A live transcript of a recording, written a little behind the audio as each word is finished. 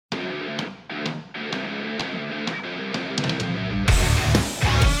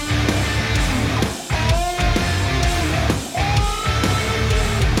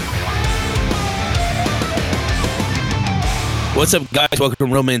What's up, guys? Welcome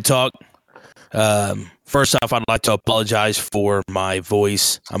to Real Men Talk. First off, I'd like to apologize for my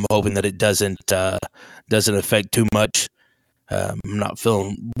voice. I'm hoping that it doesn't affect too much. I'm not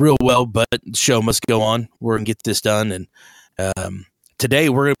feeling real well, but the show must go on. We're going to get this done. And today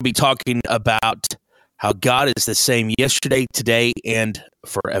we're going to be talking about how God is the same yesterday, today, and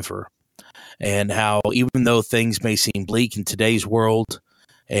forever. And how even though things may seem bleak in today's world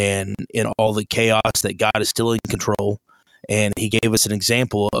and in all the chaos, that God is still in control. And he gave us an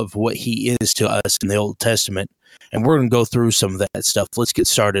example of what he is to us in the Old Testament. And we're going to go through some of that stuff. Let's get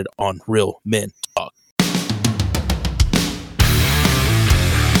started on Real Men Talk.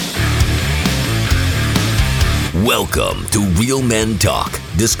 Welcome to Real Men Talk,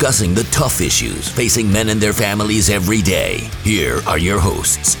 discussing the tough issues facing men and their families every day. Here are your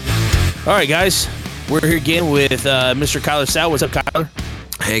hosts. All right, guys. We're here again with Mr. Kyler Sal. What's up, Kyler?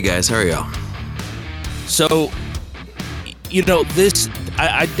 Hey, guys. How are y'all? So, you know,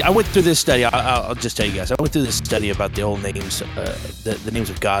 I went through this study. I'll just tell you guys. I went through this study about the old names, the names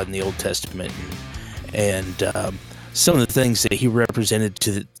of God in the Old Testament, and some of the things that he represented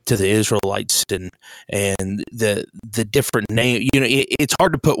to the Israelites, and the different name. You know, it's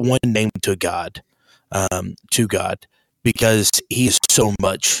hard to put one name to God, because he is so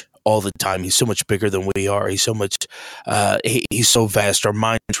much all the time. He's so much bigger than we are. He's so much. He's so vast. Our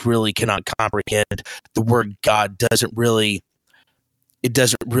minds really cannot comprehend. The word God doesn't really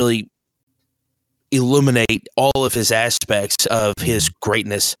illuminate all of his aspects of his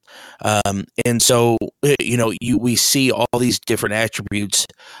greatness. And so, you know, we see all these different attributes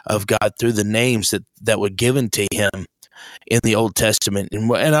of God through the names that were given to him in the Old Testament.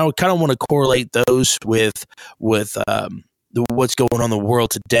 And I kind of want to correlate those with what's going on in the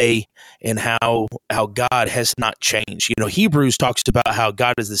world today and how God has not changed. You know, Hebrews talks about how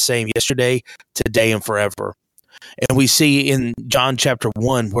God is the same yesterday, today, and forever. And we see in John chapter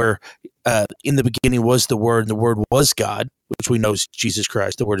 1 where in the beginning was the Word, and the Word was God, which we know is Jesus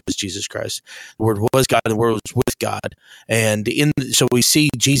Christ. The Word is Jesus Christ. The Word was God, and the Word was with God. And so we see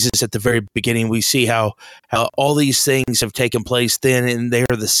Jesus at the very beginning. We see how all these things have taken place then, and they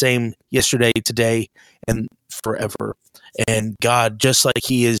are the same yesterday, today, and forever. And God, just like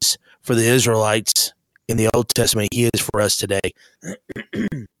he is for the Israelites in the Old Testament, he is for us today.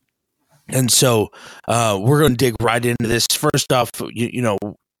 And so we're going to dig right into this. First off, we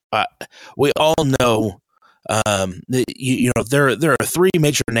all know that, there are three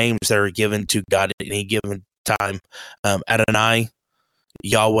major names that are given to God at any given time: Adonai,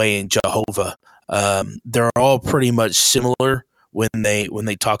 Yahweh, and Jehovah. They're all pretty much similar when they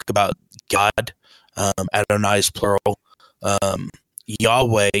talk about God. Adonai is plural.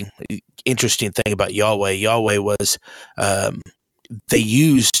 Yahweh, interesting thing about Yahweh was they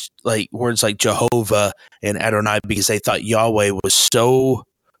used like words like Jehovah and Adonai because they thought Yahweh was so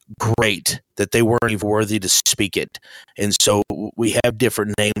great that they weren't even worthy to speak it. And so we have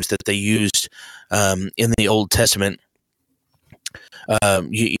different names that they used in the Old Testament.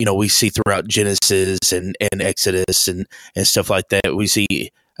 We see throughout Genesis and Exodus and stuff like that. We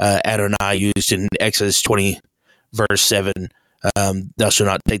see Adonai used in Exodus 20 verse 7. Thou shalt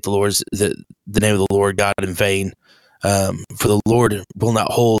not take the name of the Lord God in vain. For the Lord will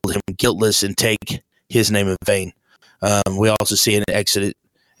not hold him guiltless and take his name in vain. We also see in Exodus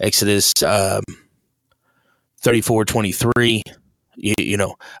 34:23.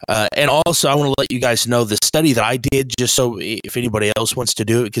 And also I want to let you guys know the study that I did, just so if anybody else wants to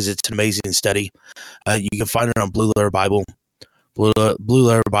do it, because it's an amazing study. You can find it on Blue Letter Bible. Blue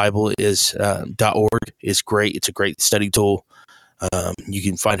Letter Bible is .org. It's great. It's a great study tool. You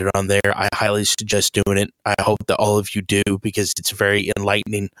can find it on there. I highly suggest doing it. I hope that all of you do, because it's very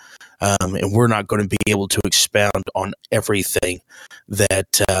enlightening. And we're not going to be able to expound on everything that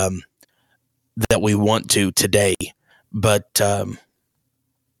we want to today, but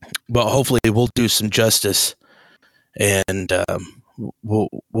hopefully we'll do some justice, and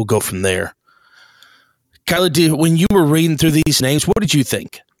we'll go from there. Kyler, when you were reading through these names, what did you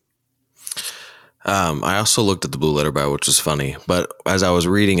think? I also looked at the Blue Letter Bible, which was funny. But as I was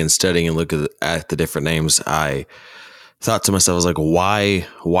reading and studying and looking at the different names, I thought to myself, I was like, why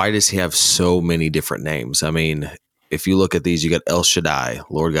does he have so many different names? I mean, if you look at these, you got El Shaddai,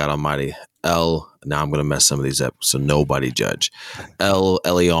 Lord God Almighty. Now I'm going to mess some of these up, so nobody judge. El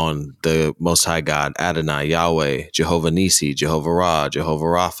Elyon, the Most High God. Adonai, Yahweh, Jehovah Nisi, Jehovah Ra, Jehovah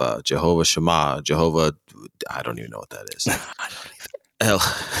Rapha, Jehovah Shammah, Jehovah. I don't even know what that is.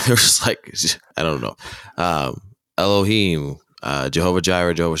 There's like, I don't know. Elohim, Jehovah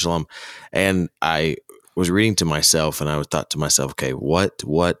Jireh, Jehovah Shalom. And I was reading to myself, and I thought to myself, okay, what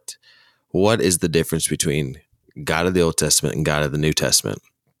is the difference between God of the Old Testament and God of the New Testament.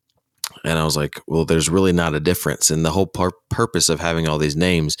 And I was like, well, there's really not a difference. And the whole purpose of having all these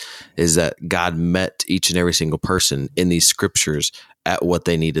names is that God met each and every single person in these scriptures at what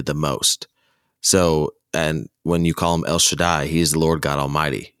they needed the most. So, and when you call him El Shaddai, he is the Lord God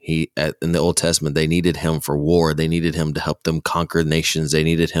Almighty. In the Old Testament, they needed him for war. They needed him to help them conquer nations. They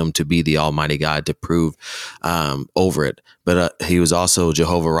needed him to be the Almighty God to prove over it. But he was also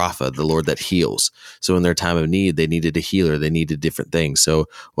Jehovah Rapha, the Lord that heals. So in their time of need, they needed a healer. They needed different things. So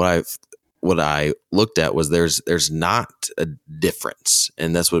what I looked at was there's not a difference,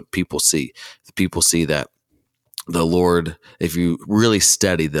 and that's what people see. People see that the Lord, if you really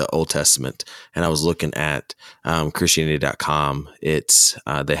study the Old Testament, and I was looking at Christianity.com,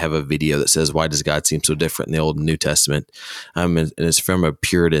 they have a video that says, why does God seem so different in the Old and New Testament? And it's from a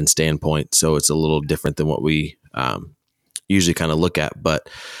Puritan standpoint, so it's a little different than what we usually kind of look at. But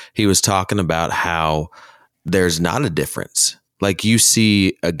he was talking about how there's not a difference. Like, you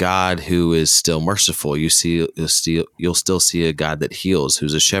see a God who is still merciful. You'll still see a God that heals,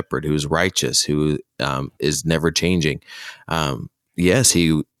 who's a shepherd, who's righteous, who is never changing. Yes,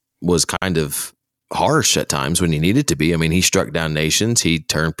 he was kind of harsh at times when he needed to be. I mean, he struck down nations. He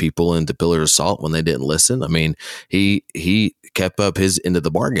turned people into pillars of salt when they didn't listen. I mean, he kept up his end of the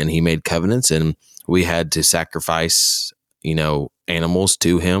bargain. He made covenants, and we had to sacrifice, animals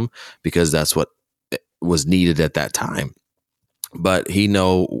to him because that's what was needed at that time. But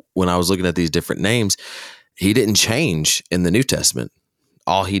when I was looking at these different names, he didn't change in the New Testament.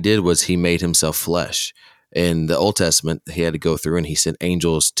 All he did was he made himself flesh. In the Old Testament, he had to go through and he sent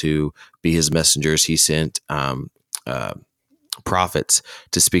angels to be his messengers. He sent prophets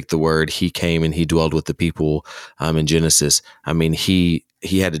to speak the word. He came and he dwelled with the people in Genesis. I mean, he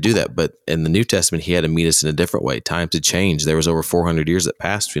had to do that. But in the New Testament, he had to meet us in a different way. Times had changed. There was over 400 years that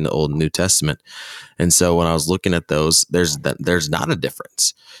passed between the Old and New Testament. And so when I was looking at those, there's not a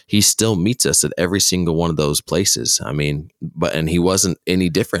difference. He still meets us at every single one of those places. I mean, and he wasn't any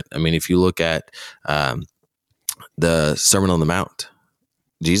different. I mean, if you look at the Sermon on the Mount,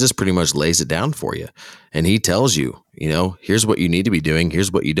 Jesus pretty much lays it down for you. And he tells you, here's what you need to be doing.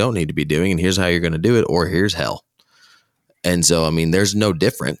 Here's what you don't need to be doing. And here's how you're going to do it, or here's hell. And so, I mean, there's no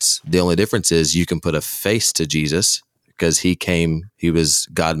difference. The only difference is you can put a face to Jesus because he was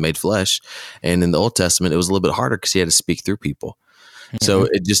God made flesh. And in the Old Testament, it was a little bit harder because he had to speak through people. Mm-hmm. So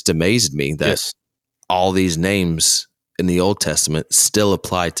it just amazed me that all these names in the Old Testament still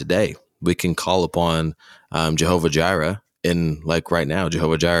apply today. We can call upon Jehovah Jireh. And like right now,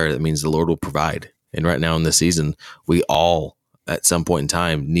 Jehovah Jireh, that means the Lord will provide. And right now in this season, we all at some point in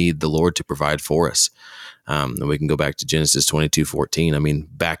time need the Lord to provide for us. And we can go back to Genesis 22:14. I mean,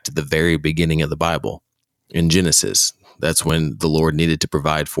 back to the very beginning of the Bible. In Genesis, that's when the Lord needed to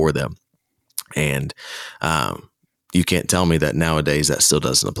provide for them. And you can't tell me that nowadays that still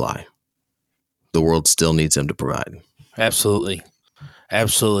doesn't apply. The world still needs him to provide. Absolutely.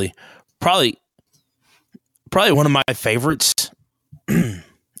 Absolutely. Probably one of my favorites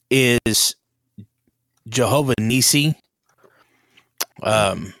is Jehovah Nissi,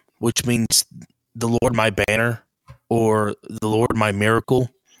 which means the Lord my banner, or the Lord my miracle.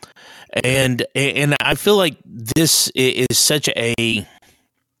 And I feel like this is such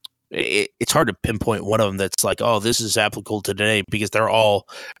it's hard to pinpoint one of them that's like, oh, this is applicable to today, because they're all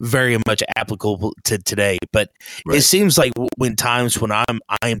very much applicable to today. But right. It seems like when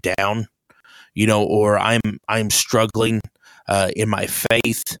I'm down, or I'm struggling in my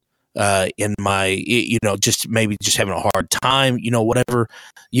faith, in my, just maybe just having a hard time, whatever,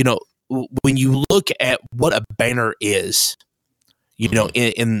 when you look at what a banner is, in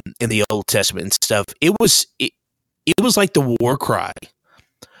the Old Testament and stuff, it was like the war cry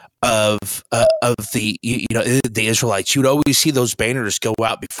of the the Israelites. You'd always see those banners go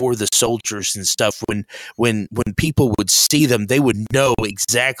out before the soldiers and stuff. When people would see them, they would know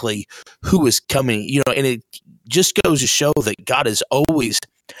exactly who was coming. And it just goes to show that God is always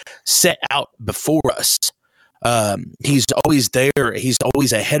set out before us. He's always there. He's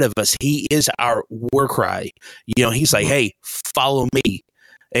always ahead of us. He is our war cry. He's like, hey, follow me.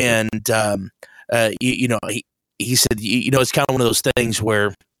 And, he said, it's kind of one of those things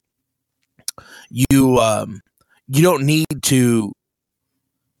where you don't need to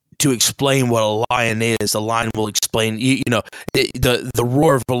explain what a lion is. A lion will explain, the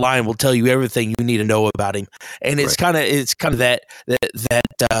roar of a lion will tell you everything you need to know about him. And it's kind of that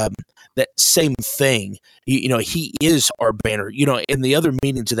that same thing. He is our banner. And the other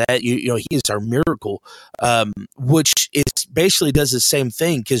meaning to that, he is our miracle, which is basically does the same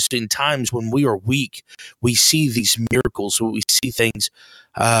thing, because in times when we are weak, we see these miracles. We see things,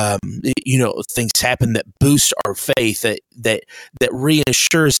 things happen that boost our faith, that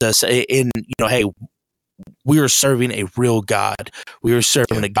reassures us in, hey, we are serving a real God. We are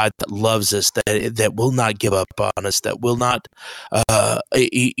serving a God that loves us, that will not give up on us, that will not, that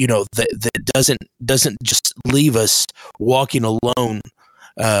doesn't just leave us walking alone.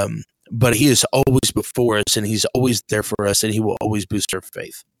 But he is always before us, and he's always there for us, and he will always boost our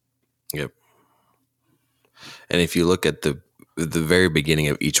faith. Yep. And if you look at the very beginning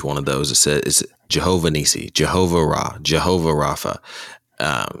of each one of those, it says Jehovah Nissi, Jehovah Ra, Jehovah Rapha,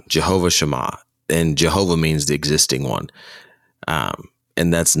 Jehovah Shammah. And Jehovah means the existing one.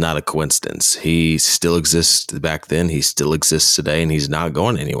 And that's not a coincidence. He still exists back then. He still exists today, and he's not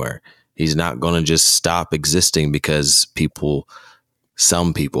going anywhere. He's not going to just stop existing because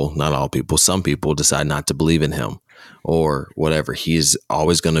some people, not all people, some people decide not to believe in him or whatever. He's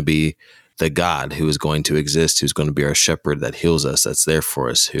always going to be the God who is going to exist, who's going to be our shepherd that heals us, that's there for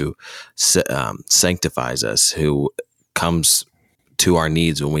us, who sanctifies us, who comes to our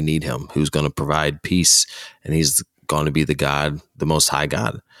needs when we need him, who's going to provide peace, and he's going to be the God, the Most High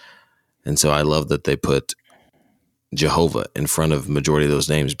God. And so I love that they put Jehovah in front of majority of those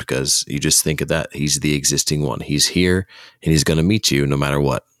names, because you just think of that. He's the existing one. He's here, and he's going to meet you no matter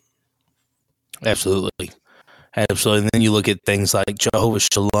what. Absolutely. And then you look at things like Jehovah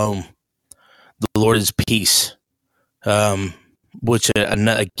Shalom, the Lord is peace. Which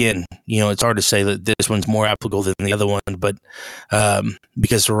again, it's hard to say that this one's more applicable than the other one, but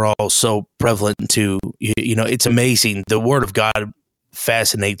because they're all so prevalent to, it's amazing. The Word of God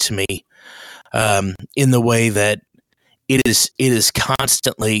fascinates me in the way that it is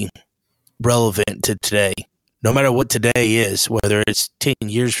constantly relevant to today. No matter what today is, whether it's 10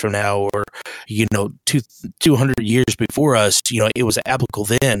 years from now or, 200 years before us, it was applicable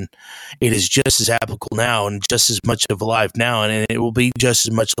then. It is just as applicable now and just as much alive now. And it will be just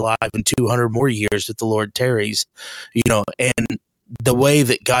as much alive in 200 more years if the Lord tarries, and the way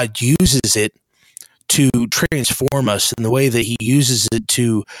that God uses it to transform us, and the way that he uses it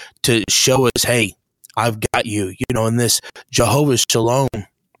to show us, hey, I've got you, in this Jehovah Shalom.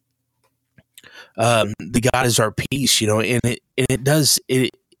 The God is our peace, and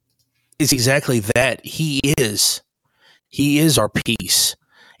it's exactly that. He is our peace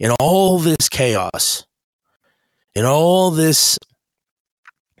in all this chaos, in all this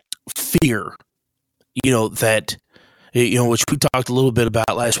fear, that, which we talked a little bit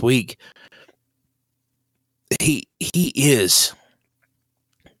about last week. He is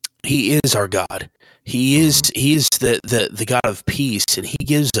our God. He is the God of peace, and he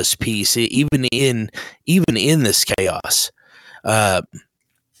gives us peace even in this chaos. And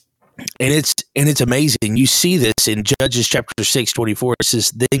it's amazing. You see this in Judges chapter 6:24. It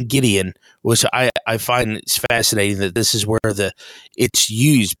says, then Gideon, which I find it's fascinating that this is where it's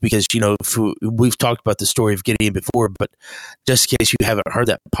used, because we've talked about the story of Gideon before, but just in case you haven't heard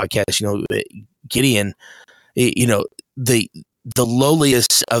that podcast, Gideon, the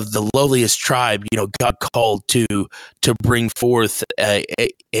lowliest of the lowliest tribe, God called to bring forth and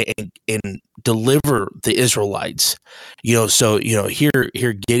deliver the Israelites. So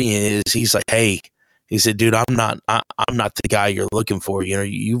here Gideon is. He's like, hey, he said, dude, I'm not the guy you're looking for.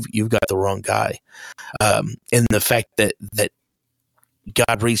 You've got the wrong guy. And the fact that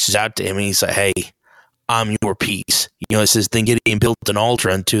God reaches out to him and he's like, hey, I'm your peace. It says, then Gideon built an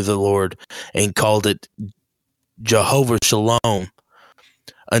altar unto the Lord and called it Jehovah Shalom.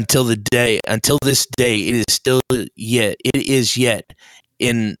 Until this day, it is yet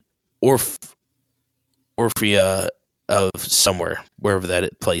in Orphia of somewhere, wherever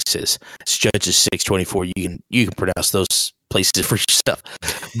that place is. It's Judges 6:24. You can pronounce those places for yourself.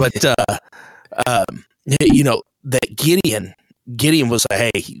 But that Gideon was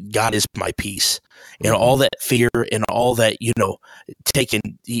like, hey, God is my peace. And all that fear and all that, taking,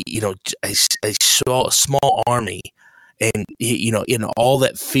 a small army, and, in all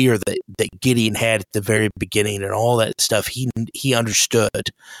that fear that Gideon had at the very beginning and all that stuff, he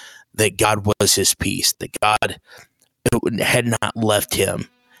understood that God was his peace, that God had not left him,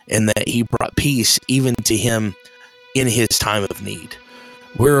 and that he brought peace even to him in his time of need.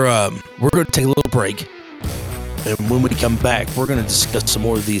 We're going to take a little break. And when we come back, we're going to discuss some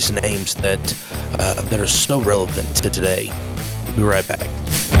more of these names that are so relevant to today. We'll be right back.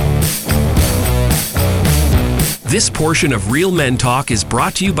 This portion of Real Men Talk is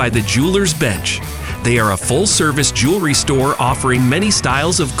brought to you by the Jeweler's Bench. They are a full-service jewelry store offering many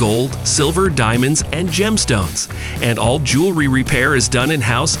styles of gold, silver, diamonds, and gemstones. And all jewelry repair is done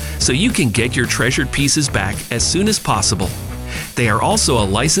in-house so you can get your treasured pieces back as soon as possible. They are also a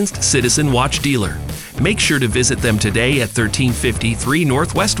licensed Citizen Watch dealer. Make sure to visit them today at 1353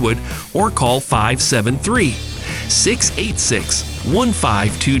 North Westwood or call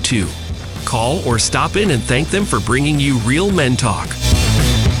 573-686-1522. Call or stop in and thank them for bringing you Real Men Talk.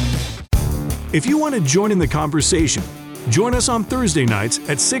 If you want to join in the conversation, join us on Thursday nights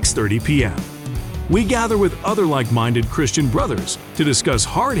at 6:30 p.m. We gather with other like-minded Christian brothers to discuss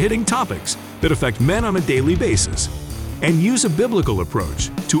hard-hitting topics that affect men on a daily basis and use a biblical approach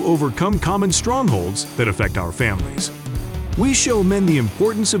to overcome common strongholds that affect our families. We show men the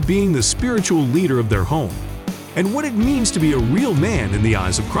importance of being the spiritual leader of their home and what it means to be a real man in the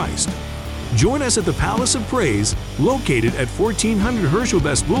eyes of Christ. Join us at the Palace of Praise, located at 1400 Herschel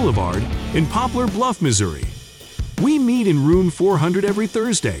Best Boulevard in Poplar Bluff, Missouri. We meet in room 400 every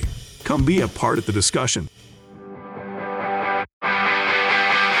Thursday. Come be a part of the discussion.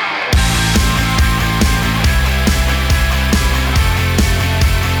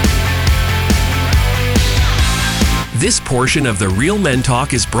 This portion of the Real Men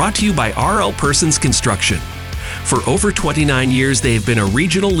Talk is brought to you by R.L. Persons Construction. For over 29 years, they have been a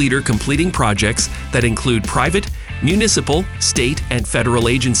regional leader completing projects that include private, municipal, state, and federal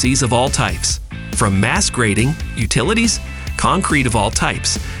agencies of all types. From mass grading, utilities, concrete of all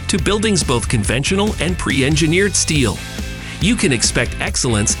types, to buildings both conventional and pre-engineered steel. You can expect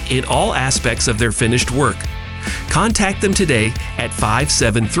excellence in all aspects of their finished work. Contact them today at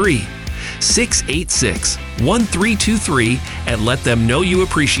 573-686-1323 and let them know you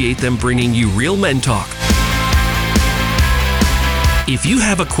appreciate them bringing you Real Men Talk. If you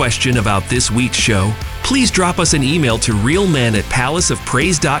have a question about this week's show, please drop us an email to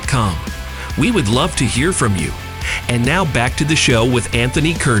realmen@palaceofpraise.com. We would love to hear from you. And now back to the show with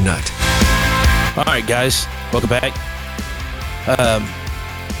Anthony Kernut. All right, guys, welcome back.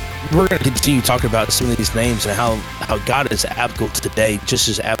 We're going to continue talking about some of these names and how God is applicable today, just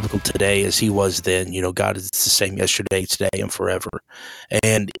as applicable today as he was then. You know, God is the same yesterday, today, and forever.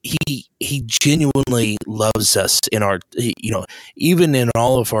 And he genuinely loves us in our, even in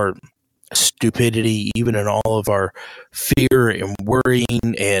all of our stupidity, even in all of our fear and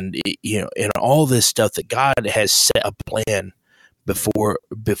worrying and, and all this stuff, that God has set a plan before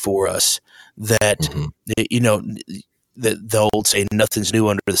us that, the old saying, nothing's new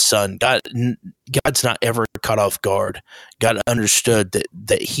under the sun. God's not ever caught off guard. God understood that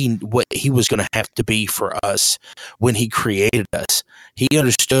what he was going to have to be for us when he created us. He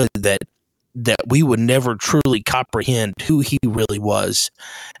understood that we would never truly comprehend who he really was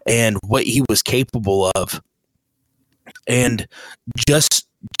and what he was capable of. And just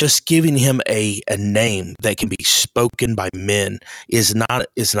giving him a name that can be spoken by men is not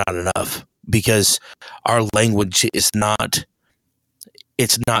enough. Because our language is not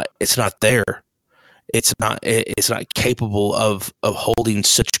there. It's not capable of holding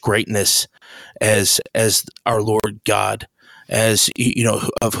such greatness as our Lord God, as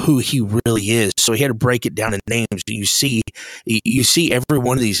of who he really is. So he had to break it down in names. You see every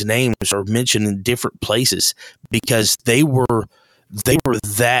one of these names are mentioned in different places because they were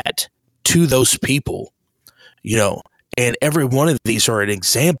that to those people, and every one of these are an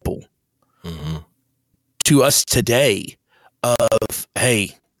example. Mm-hmm. To us today of,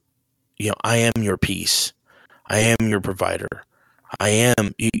 hey, I am your peace. I am your provider. I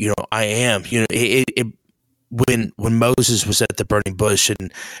am, when Moses was at the burning bush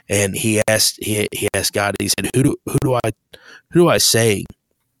and he asked God, he said, who do I say,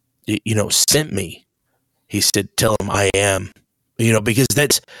 sent me? He said, tell him I am, because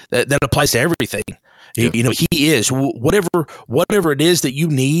that applies to everything. Yeah. He is whatever it is that you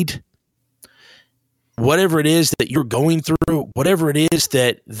need. Whatever it is that you're going through, whatever it is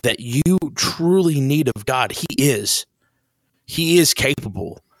that you truly need of God, he is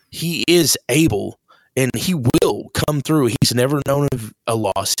capable, he is able, and he will come through. He's never known of a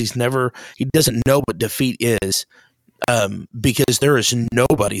loss. He doesn't know what defeat is, because there is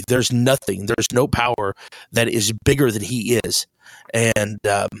nobody, there's nothing, there's no power that is bigger than he is. And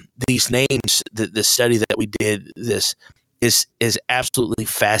these names, the study that we did, this is absolutely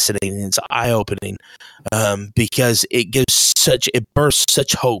fascinating. It's eye-opening, because it bursts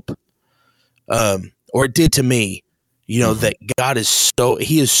such hope, or it did to me, that God is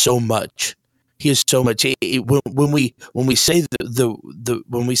he is so much. He is so much. When we say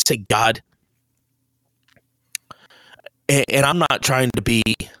when we say God, and I'm not trying to be,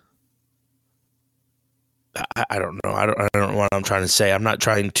 I don't know. I don't know what I'm trying to say. I'm not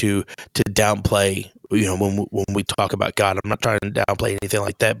trying to downplay, when we talk about God. I'm not trying to downplay anything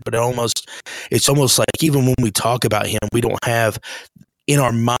like that. But it's almost like even when we talk about Him, we don't have in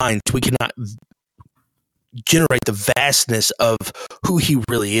our minds, we cannot generate the vastness of who He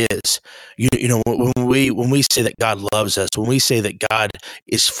really is. When we say that God loves us, when we say that God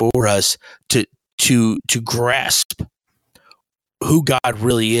is for us, to grasp who God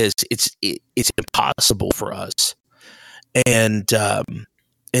really is, it's impossible for us. And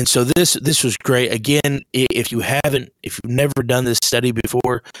so this was great. Again, if you've never done this study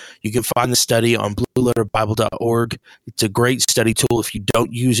before, you can find the study on blueletterbible.org. It's a great study tool. If you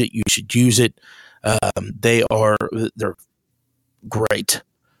don't use it, you should use it. They're great.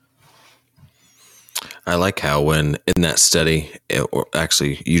 I like how when in that study, or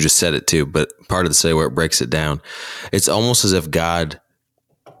actually you just said it too, but part of the study where it breaks it down, it's almost as if God,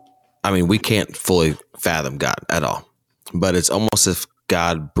 we can't fully fathom God at all, but it's almost as if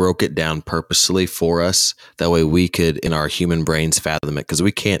God broke it down purposely for us. That way we could, in our human brains, fathom it, because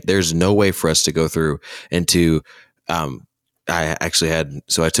we can't, there's no way for us to go through and to, I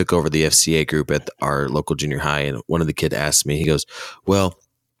took over the FCA group at our local junior high, and one of the kids asked me, he goes, well,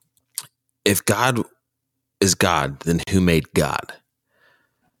 if God is God, then who made God?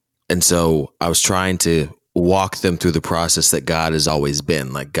 And so I was trying to walk them through the process that God has always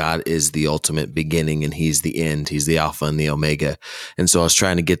been. Like, God is the ultimate beginning and He's the end. He's the Alpha and the Omega. And so I was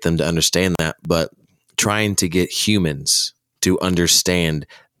trying to get them to understand that, but trying to get humans to understand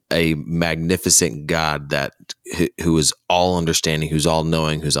a magnificent God that who is all understanding, who's all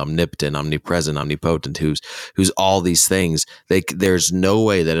knowing, who's omnipotent, omnipresent, omnipotent, who's all these things. There's no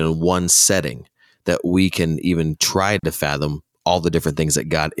way that in one setting that we can even try to fathom all the different things that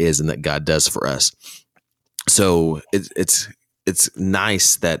God is and that God does for us. So it's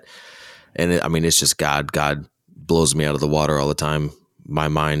nice that, and it's just God. God blows me out of the water all the time. My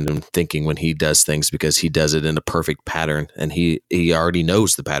mind and thinking when He does things, because He does it in a perfect pattern, and he already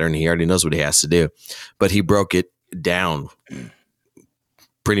knows the pattern. He already knows what He has to do, but He broke it down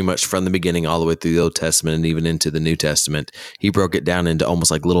pretty much from the beginning all the way through the Old Testament and even into the New Testament. He broke it down into almost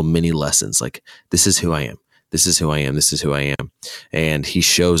like little mini lessons. Like, this is who I am. This is who I am. This is who I am. And He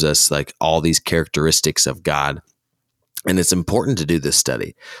shows us like all these characteristics of God. And it's important to do this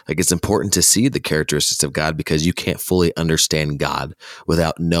study. Like, it's important to see the characteristics of God, because you can't fully understand God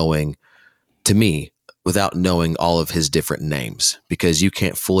without knowing all of His different names, because you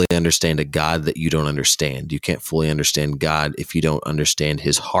can't fully understand a God that you don't understand. You can't fully understand God if you don't understand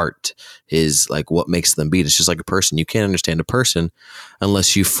His heart, His, like, what makes them beat. It's just like a person. You can't understand a person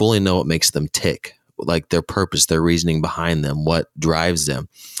unless you fully know what makes them tick, like their purpose, their reasoning behind them, what drives them.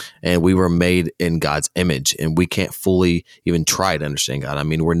 And we were made in God's image, and we can't fully even try to understand God.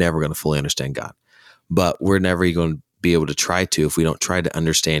 We're never going to fully understand God, but we're never going to be able to try to if we don't try to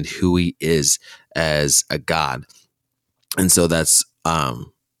understand who He is as a God. And so that's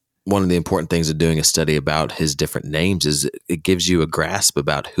one of the important things of doing a study about His different names, is it gives you a grasp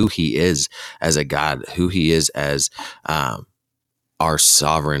about who He is as a God, who He is as our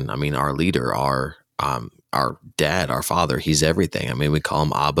sovereign, our leader, our dad, our father. He's everything. We call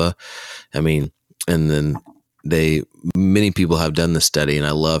Him Abba. And then many people have done the study, and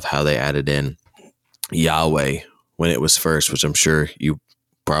I love how they added in Yahweh when it was first, which I'm sure you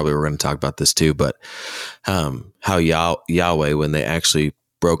probably were going to talk about this too, but how Yahweh, when they actually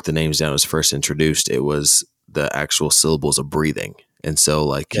broke the names down, it was first introduced, it was the actual syllables of breathing. And so,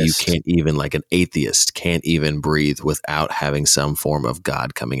 like, yes, you can't even, like, an atheist can't even breathe without having some form of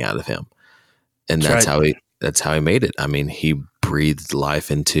God coming out of him. And that's right. That's how he made it. He breathed life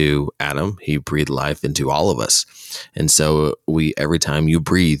into Adam. He breathed life into all of us. And so every time you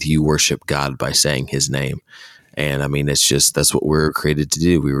breathe, you worship God by saying His name. And it's just, that's what we're created to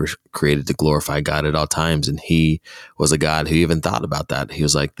do. We were created to glorify God at all times. And He was a God who even thought about that. He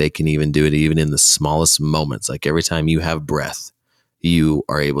was like, they can even do it even in the smallest moments. Like, every time you have breath, you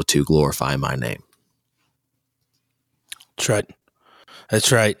are able to glorify my name. That's right.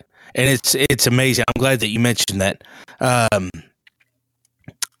 That's right. And it's amazing. I'm glad that you mentioned that. One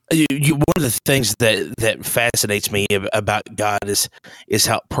of the things that fascinates me about God is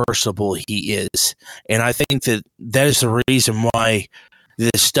how personable He is. And I think that is the reason why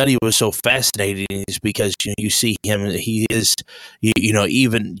this study was so fascinating, is because you see Him. He is,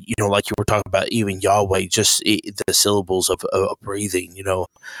 even like you were talking about, even Yahweh, just the syllables of breathing.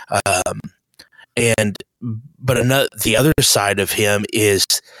 But the other side of Him is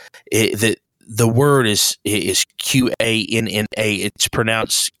that the word is Qanna. It's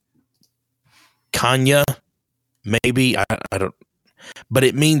pronounced Kanya, maybe, I don't, but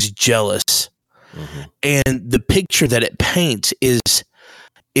it means jealous. Mm-hmm. And the picture that it paints is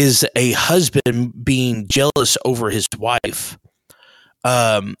a husband being jealous over his wife.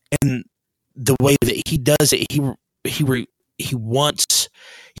 And the way that he does it, he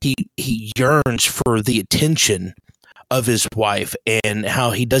yearns for the attention of his wife, and how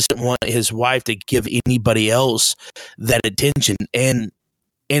he doesn't want his wife to give anybody else that attention. And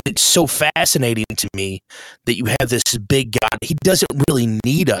it's so fascinating to me that you have this big God. He doesn't really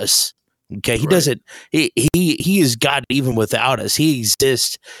need us. Okay. He doesn't, he is God even without us. He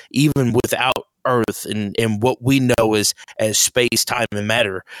exists even without earth and what we know as space, time, and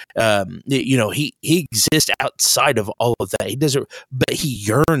matter. He exists outside of all of that. He doesn't, but he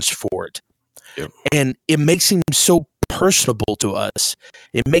yearns for it. Yep. And it makes him so personable to us.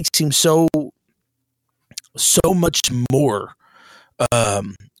 It makes him so much more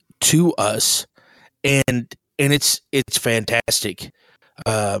to us, and it's fantastic.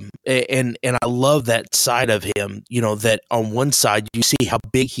 And I love that side of him, that on one side you see how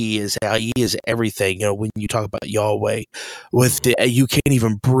big he is, how he is everything. When you talk about Yahweh, you can't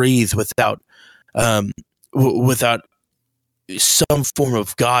even breathe without some form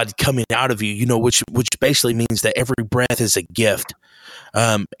of God coming out of you, which basically means that every breath is a gift.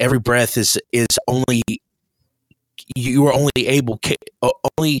 Every breath is only, you are only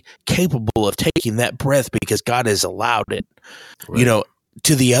capable of taking that breath because God has allowed it. Right.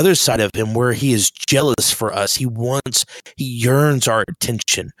 To the other side of him, where he is jealous for us, he yearns our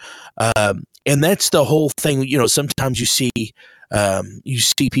attention, and that's the whole thing. Sometimes you see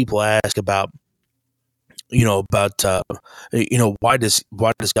people ask about, why does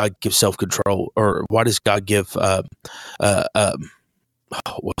God give self-control, or why does God give what's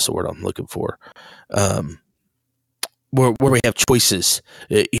the word I'm looking for? Where we have choices,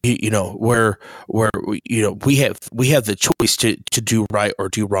 where we have the choice to do right or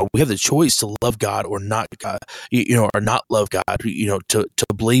do wrong. We have the choice to love God or not God, or not love God, to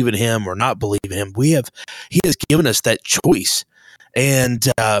believe in him or not believe in him. He has given us that choice, and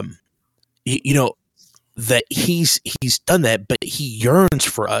that he's done that, but he yearns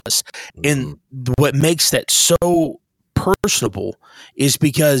for us. And what makes that so personable is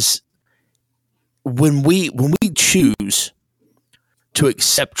because when we choose to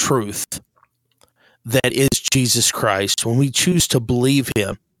accept truth that is Jesus Christ, when we choose to believe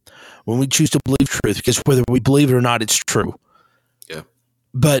him, when we choose to believe truth, because whether we believe it or not, it's true. Yeah.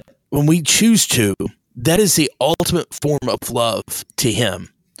 But when we choose to, that is the ultimate form of love to him.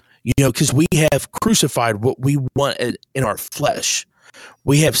 Because we have crucified what we want in our flesh.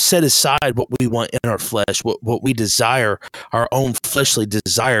 We have set aside what we want in our flesh, what we desire, our own fleshly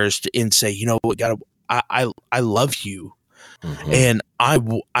desires, and say, what, God, I love you, and I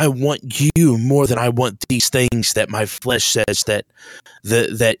want you more than I want these things that my flesh says that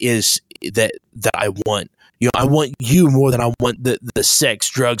I want. I want you more than I want the sex,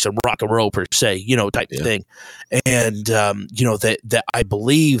 drugs, and rock and roll per se, type of thing. And, that I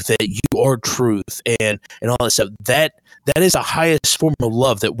believe that you are truth and all that stuff. That is the highest form of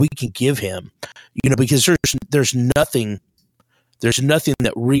love that we can give him, because there's nothing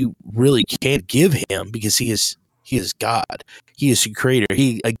that we really can't give him, because he is God. He is the creator.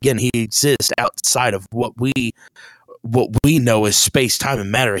 He exists outside of what we know as space, time,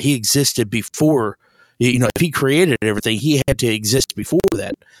 and matter. He existed before. If he created everything, he had to exist before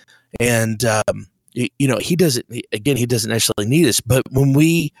that. And, he doesn't necessarily need us. But when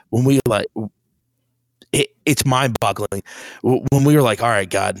we like, it's mind boggling when we were like, all right,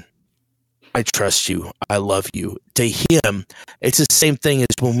 God, I trust you. I love you. To him, it's the same thing as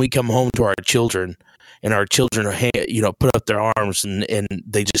when we come home to our children, and our children are, put up their arms and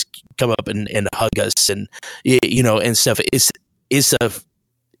they just come up and hug us and stuff.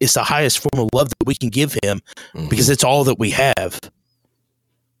 It's the highest form of love that we can give him, because it's all that we have.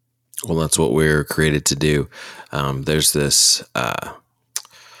 Well, that's what we're created to do. There's this, I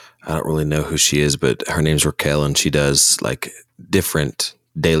don't really know who she is, but her name's Raquel, and she does like different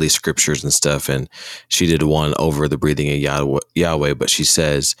daily scriptures and stuff. And she did one over the breathing of Yahweh, but she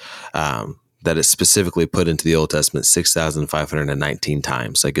says that it's specifically put into the Old Testament 6,519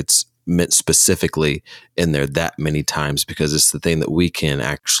 times. Like, it's meant specifically in there that many times, because it's the thing that we can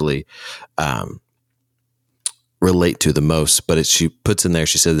actually relate to the most. But she puts in there,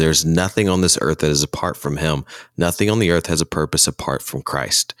 she said, there's nothing on this earth that is apart from him. Nothing on the earth has a purpose apart from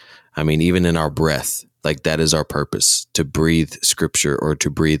Christ. I mean, even in our breath, like, that is our purpose, to breathe scripture or to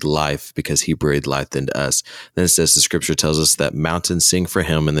breathe life, because he breathed life into us. Then it says, the scripture tells us that mountains sing for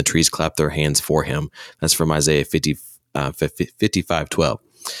him and the trees clap their hands for him. That's from Isaiah 55:12.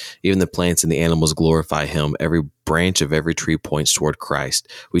 Even the plants and the animals glorify him. Every branch of every tree points toward Christ.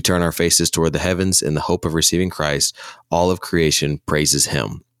 We turn our faces toward the heavens in the hope of receiving Christ. All of creation praises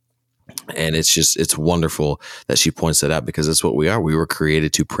him. And it's wonderful that she points that out, because that's what we are. We were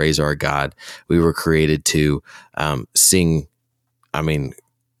created to praise our God. We were created to sing,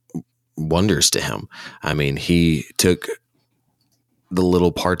 wonders to him. He took the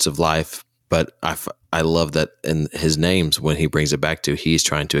little parts of life, but I love that in his names, when he brings it back to, he's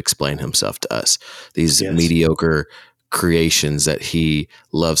trying to explain himself to us. These mediocre creations that he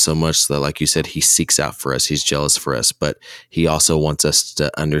loves so much that, like you said, he seeks out for us. He's jealous for us, but he also wants us to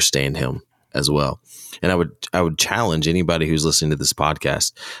understand him as well. And I would challenge anybody who's listening to this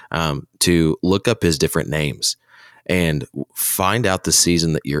podcast to look up his different names and find out the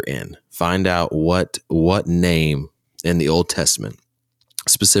season that you're in. Find out what name in the Old Testament,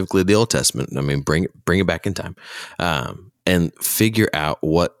 specifically the Old Testament. Bring it back in time, and figure out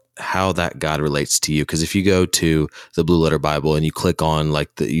how that God relates to you. Because if you go to the Blue Letter Bible and you click on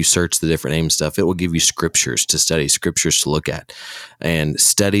you search the different name stuff, it will give you scriptures to study, scriptures to look at, and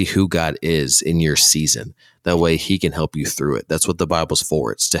study who God is in your season. That way he can help you through it. That's what the Bible's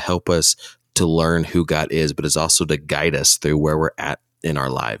for. It's to help us to learn who God is, but it's also to guide us through where we're at in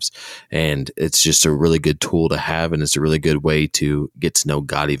our lives. And it's just a really good tool to have. And it's a really good way to get to know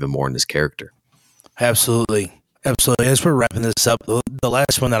God even more in his character. Absolutely. Absolutely. As we're wrapping this up, the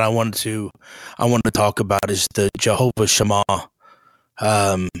last one that I wanted to talk about is the Jehovah Shammah.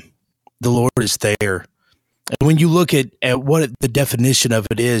 The Lord is there. And when you look at what the definition of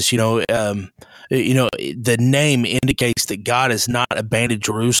it is, the name indicates that God has not abandoned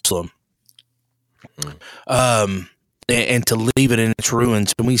Jerusalem, and to leave it in its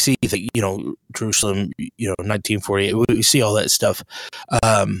ruins. And we see that, Jerusalem, 1948, we see all that stuff,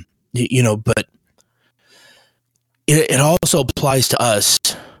 but it also applies to us.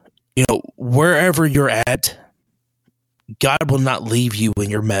 Wherever you're at, God will not leave you in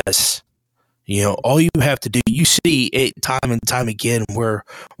your mess. All you have to do, you see it time and time again where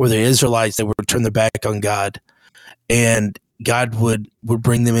the Israelites, they would turn their back on God, and God would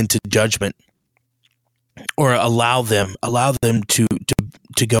bring them into judgment, or allow them to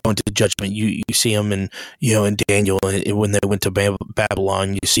go into judgment. You see them in Daniel, when they went to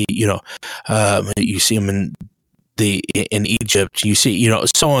Babylon. You see you see them in Egypt. You see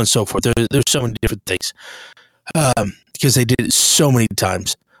so on and so forth. There's so many different things, because they did it so many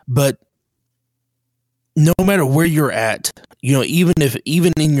times. But no matter where you're at, even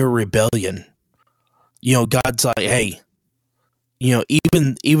in your rebellion, God's like, hey,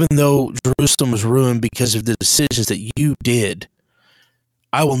 even though Jerusalem was ruined because of the decisions that you did,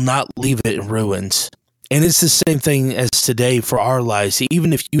 I will not leave it in ruins. And it's the same thing as today for our lives.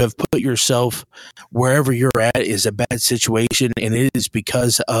 Even if you have put yourself wherever you're at is a bad situation, and it is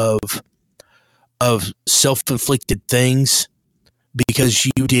because of self-inflicted things, because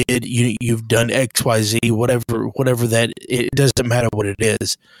you've done X, Y, Z, whatever that, it doesn't matter what it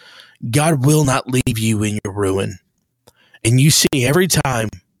is. God will not leave you in your ruin. And you see every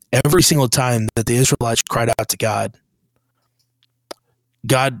single time that the Israelites cried out to God,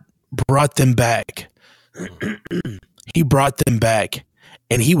 God brought them back. He brought them back,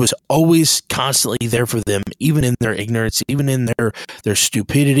 and he was always constantly there for them, even in their ignorance, even in their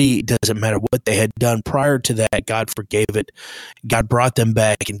stupidity. It doesn't matter what they had done prior to that. God forgave it. God brought them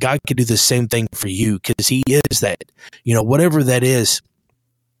back, and God could do the same thing for you, because he is that, whatever that is.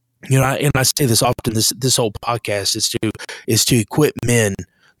 And I say this often. This whole podcast is to equip men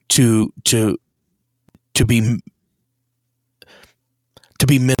to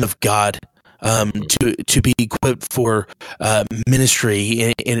be men of God, to be equipped for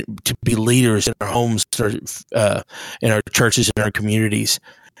ministry, and to be leaders in our homes, in our churches, in our communities.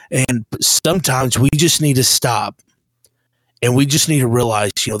 And sometimes we just need to stop, and we just need to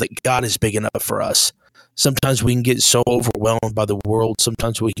realize, that God is big enough for us. Sometimes we can get so overwhelmed by the world.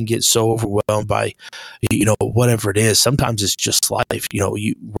 Sometimes we can get so overwhelmed by, whatever it is. Sometimes it's just life.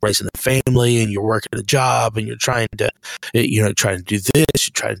 You raising a family, and you're working a job, and you're trying to do this,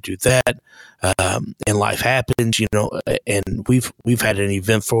 you're trying to do that, and life happens. And we've had an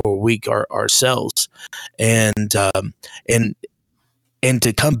eventful week ourselves, and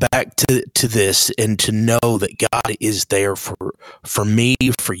to come back to this, and to know that God is there for me,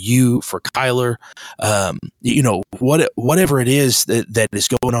 for you, for Kyler, whatever it is that is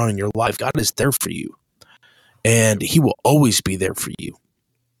going on in your life, God is there for you, and he will always be there for you.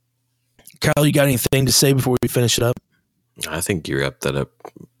 Kyle, you got anything to say before we finish it up? I think you wrapped that up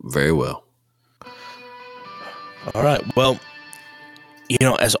very well. All right. Well,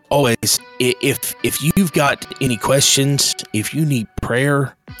 as always, if you've got any questions, if you need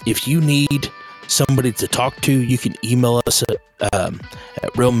prayer, if you need somebody to talk to, you can email us at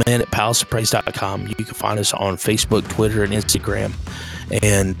realmen@palaceofpraise.com. You can find us on Facebook, Twitter, and Instagram.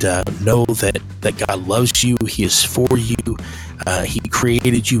 And know that God loves you. He is for you. He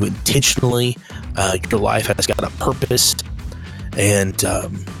created you intentionally. Your life has got a purpose, and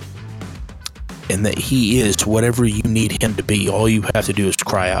that He is whatever you need Him to be. All you have to do is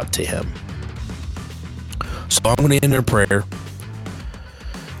cry out to Him. So I'm going to end in prayer.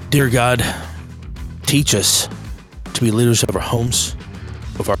 Dear God, teach us to be leaders of our homes,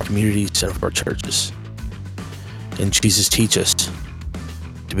 of our communities, and of our churches. And Jesus, teach us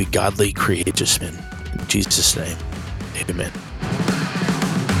to be godly, courageous men. In Jesus' name, amen.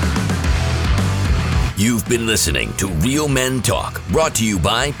 You've been listening to Real Men Talk, brought to you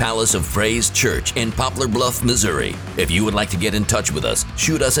by Palace of Praise Church in Poplar Bluff, Missouri. If you would like to get in touch with us,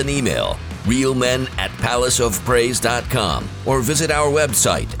 shoot us an email, realmen@palaceofpraise.com, or visit our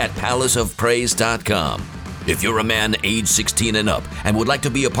website at palaceofpraise.com. If you're a man age 16 and up and would like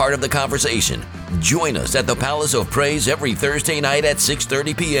to be a part of the conversation, join us at the Palace of Praise every Thursday night at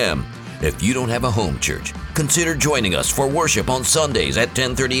 6:30 p.m. If you don't have a home church, consider joining us for worship on Sundays at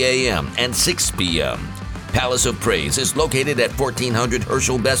 10:30 a.m. and 6 p.m. Palace of Praise is located at 1400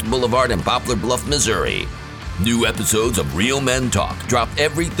 Herschel Best Boulevard in Poplar Bluff, Missouri. New episodes of Real Men Talk drop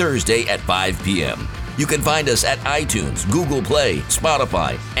every Thursday at 5 p.m. You can find us at iTunes, Google Play,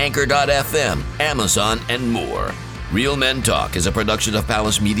 Spotify, Anchor.fm, Amazon, and more. Real Men Talk is a production of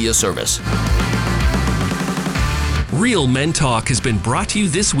Palace Media Service. Real Men Talk has been brought to you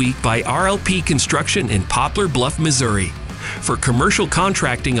this week by RLP Construction in Poplar Bluff, Missouri. For commercial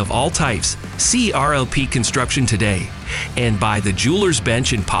contracting of all types, see RLP Construction today. And by the Jeweler's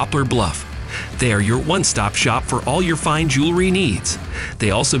Bench in Poplar Bluff. They are your one-stop shop for all your fine jewelry needs.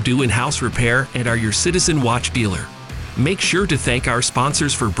 They also do in-house repair and are your Citizen watch dealer. Make sure to thank our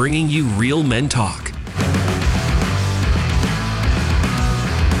sponsors for bringing you Real Men Talk.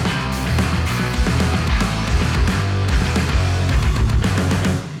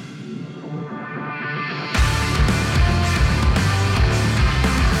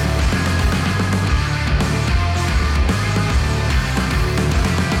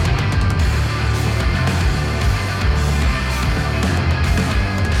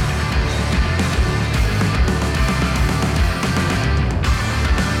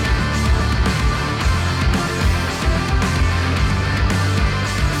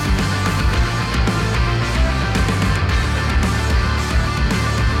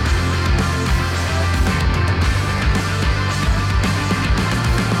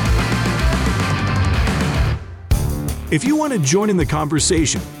 If you want to join in the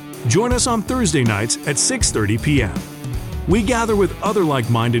conversation, join us on Thursday nights at 6:30 p.m. We gather with other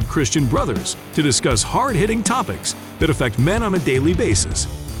like-minded Christian brothers to discuss hard-hitting topics that affect men on a daily basis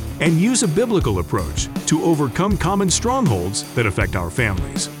and use a biblical approach to overcome common strongholds that affect our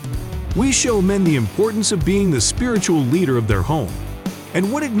families. We show men the importance of being the spiritual leader of their home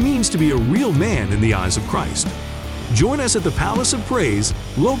and what it means to be a real man in the eyes of Christ. Join us at the Palace of Praise,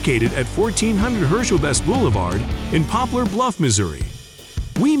 located at 1400 Herschel Best Boulevard in Poplar Bluff, Missouri.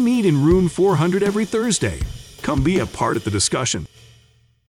 We meet in room 400 every Thursday. Come be a part of the discussion.